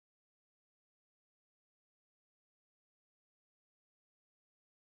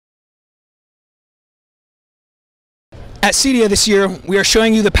At CEDIA this year, we are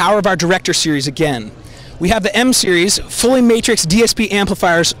showing you the power of our Director series again. We have the M series, fully matrix DSP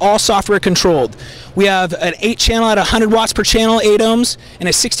amplifiers, all software controlled. We have an 8-channel at 100 watts per channel, 8 ohms, and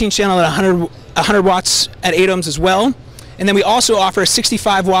a 16-channel at 100 watts at 8 ohms as well. And then we also offer a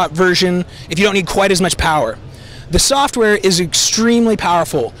 65-watt version if you don't need quite as much power. The software is extremely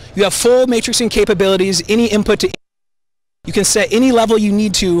powerful. You have full matrixing capabilities, any input to. You can set any level you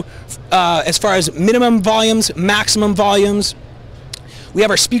need to as far as minimum volumes, maximum volumes. We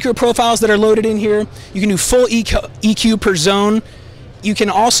have our speaker profiles that are loaded in here. You can do full EQ per zone. You can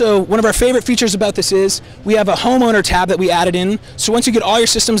also, one of our favorite features about this is we have a homeowner tab that we added in. So once you get all your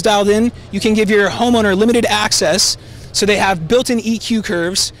systems dialed in, you can give your homeowner limited access. So they have built-in EQ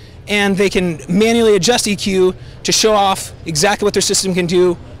curves and they can manually adjust EQ to show off exactly what their system can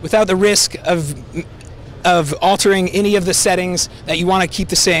do without the risk of altering any of the settings that you want to keep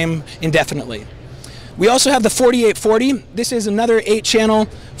the same indefinitely. We also have the 4840. This is another 8-channel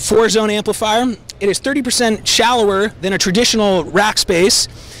 4-zone amplifier. It is 30% shallower than a traditional rack space.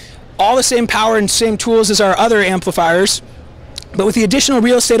 All the same power and same tools as our other amplifiers, but with the additional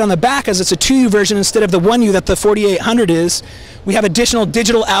real estate on the back, as it's a 2U version instead of the 1U that the 4800 is, we have additional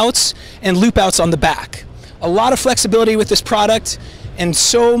digital outs and loop outs on the back. A lot of flexibility with this product, and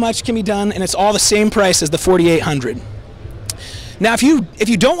so much can be done, and it's all the same price as the 4800. Now, if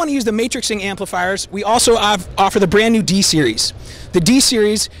you don't want to use the matrixing amplifiers, we also offer the brand new D series. The D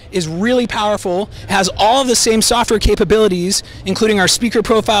series is really powerful, has all of the same software capabilities, including our speaker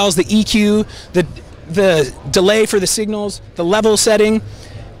profiles, the EQ, the delay for the signals, the level setting,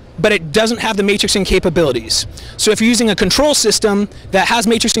 but it doesn't have the matrixing capabilities. So if you're using a control system that has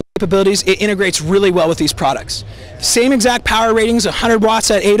matrixing capabilities, it integrates really well with these products. Same exact power ratings, 100 watts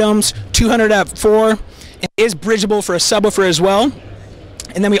at 8 ohms, 200 at 4, and it is bridgeable for a subwoofer as well.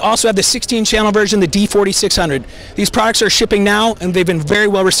 And then we also have the 16-channel version, the D4600. These products are shipping now, and they've been very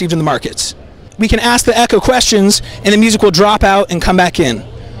well received in the markets. We can ask the Echo questions, and the music will drop out and come back in.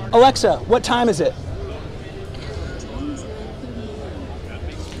 Alexa, what time is it?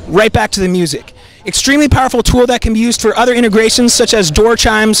 Right back to the music. Extremely powerful tool that can be used for other integrations such as door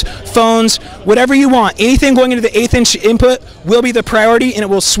chimes, phones, whatever you want. Anything going into the 1/8 inch input will be the priority, and it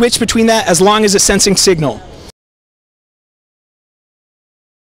will switch between that as long as it's sensing signal.